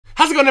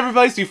How's it going,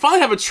 everybody? So you finally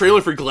have a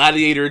trailer for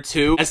Gladiator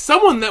 2. As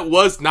someone that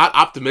was not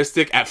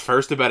optimistic at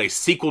first about a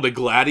sequel to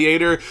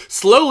Gladiator,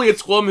 slowly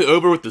it's won me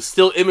over with the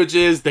still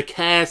images, the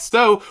cast.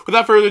 So,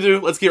 without further ado,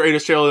 let's get ready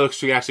to trailer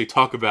so we can actually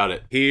talk about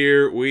it.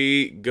 Here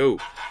we go.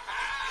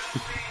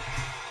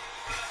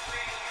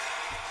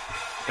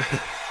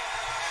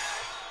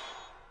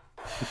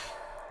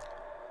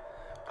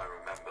 I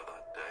remember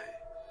that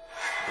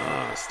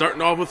day.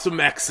 Starting off with some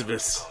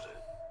Maximus. That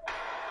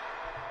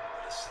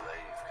a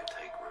slave could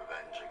take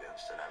revenge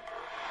against an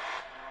emperor.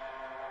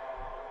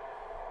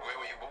 Where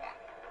were you born?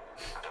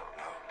 I don't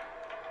know.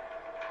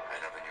 I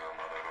never knew a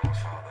mother nor a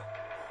father.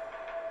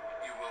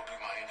 You will be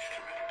my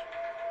instrument.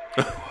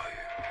 Who are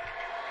you?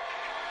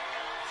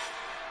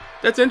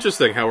 That's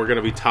interesting how we're going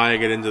to be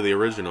tying it into the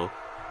original.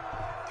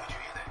 Did you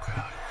hear that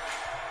crowd?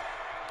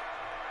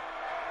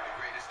 The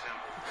greatest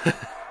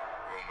temple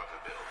Rome ever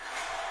built.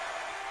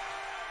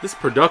 This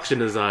production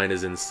design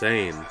is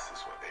insane. This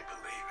is what they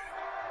believe in.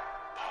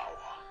 Power.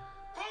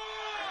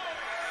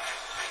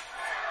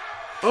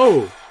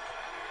 Oh!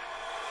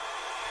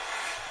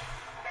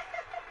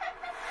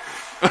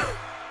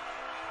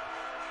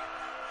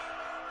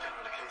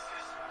 General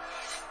Acacius,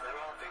 there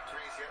are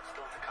victories yet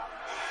still to come.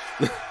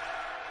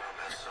 Rome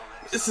has so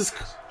many This is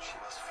soldiers, she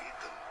must feed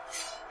them.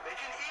 They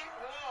can eat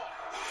war.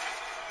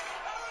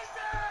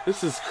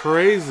 This is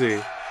crazy.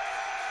 The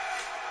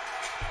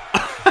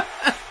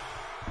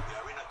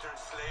arena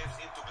turns slaves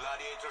into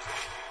gladiators,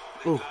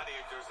 and Ooh.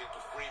 gladiators into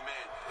free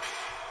men.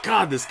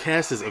 God, this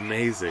cast is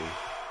amazing. I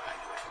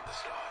knew it from the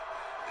start.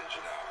 Did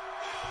you know?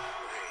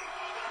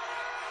 Rage.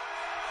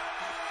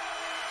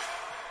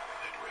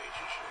 That rage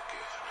is your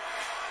gift.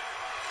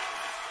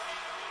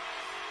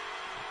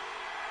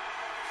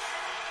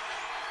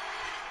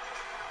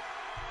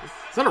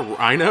 Is that a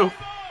rhino?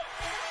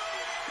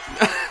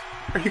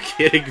 Are you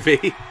kidding me?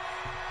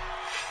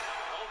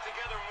 All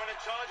together when a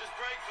charge is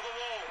break for the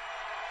wall.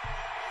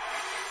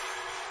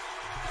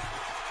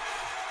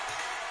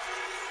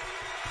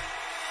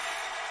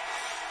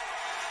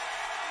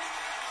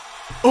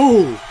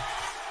 Oh!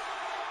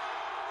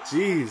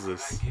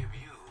 Jesus. I give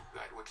you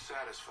that would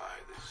satisfy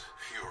this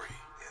fury.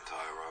 The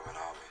entire Roman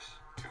armies.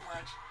 Too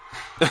much.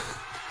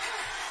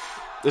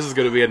 This is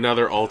going to be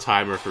another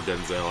all-timer for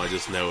Denzel, I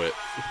just know it.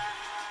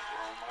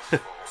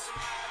 Rome must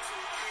fall.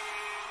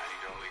 I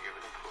need only give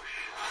it a push.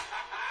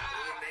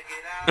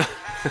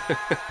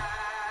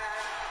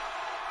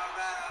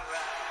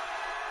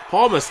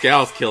 Paul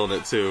Mescal's killing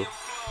it, too.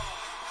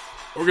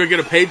 We're going to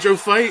get a Pedro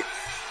fight?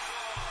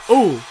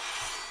 Oh!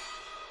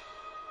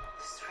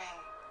 This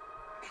ring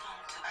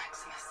belonged to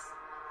Maximus.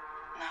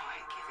 Now I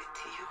give it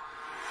to you.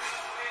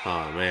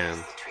 Oh, man.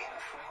 It's the dream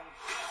of Rome.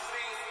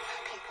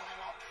 People are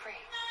not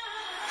free.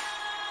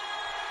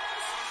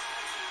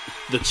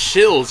 The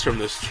chills from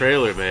this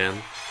trailer, man.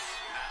 Now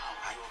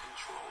I will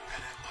control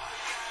an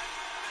empire. I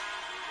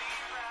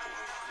will not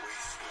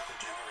waste another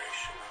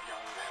generation of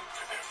young men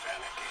for their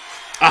vanity.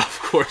 Ah, of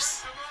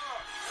course.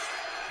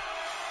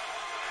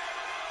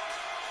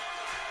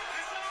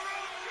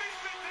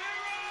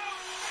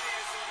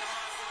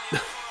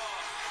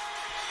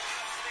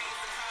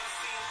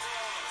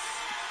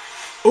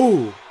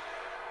 Oh!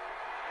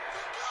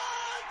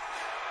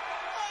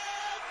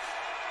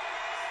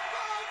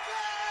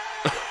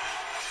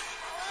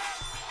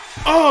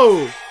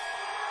 Oh!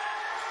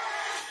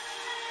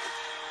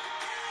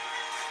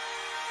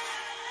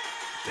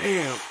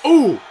 Damn.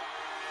 Oh!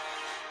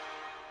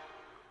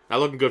 Not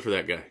looking good for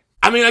that guy.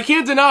 I mean, I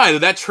can't deny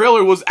that that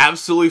trailer was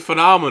absolutely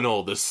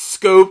phenomenal. The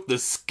scope, the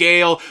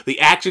scale, the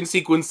action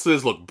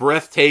sequences look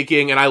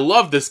breathtaking, and I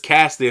love this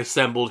cast they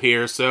assembled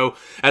here, so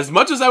as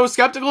much as I was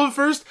skeptical at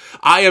first,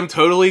 I am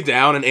totally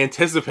down and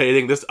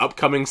anticipating this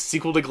upcoming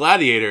sequel to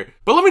Gladiator.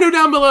 But let me know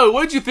down below,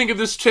 what did you think of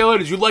this trailer?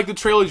 Did you like the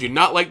trailer? Did you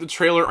not like the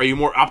trailer? Are you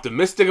more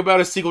optimistic about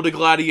a sequel to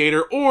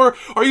Gladiator? Or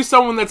are you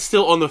someone that's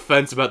still on the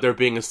fence about there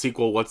being a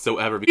sequel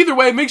whatsoever? Either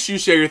way, make sure you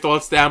share your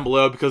thoughts down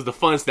below, because the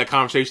fun is that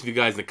conversation with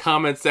you guys in the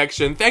comments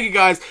section. Thank you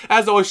guys,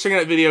 as always, checking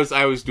out videos.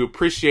 I always do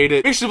appreciate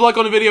it. Make sure to like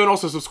on the video and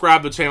also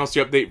subscribe to the channel so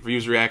you update for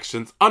user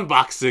reactions,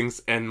 unboxings,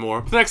 and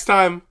more. But next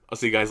time, I'll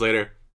see you guys later.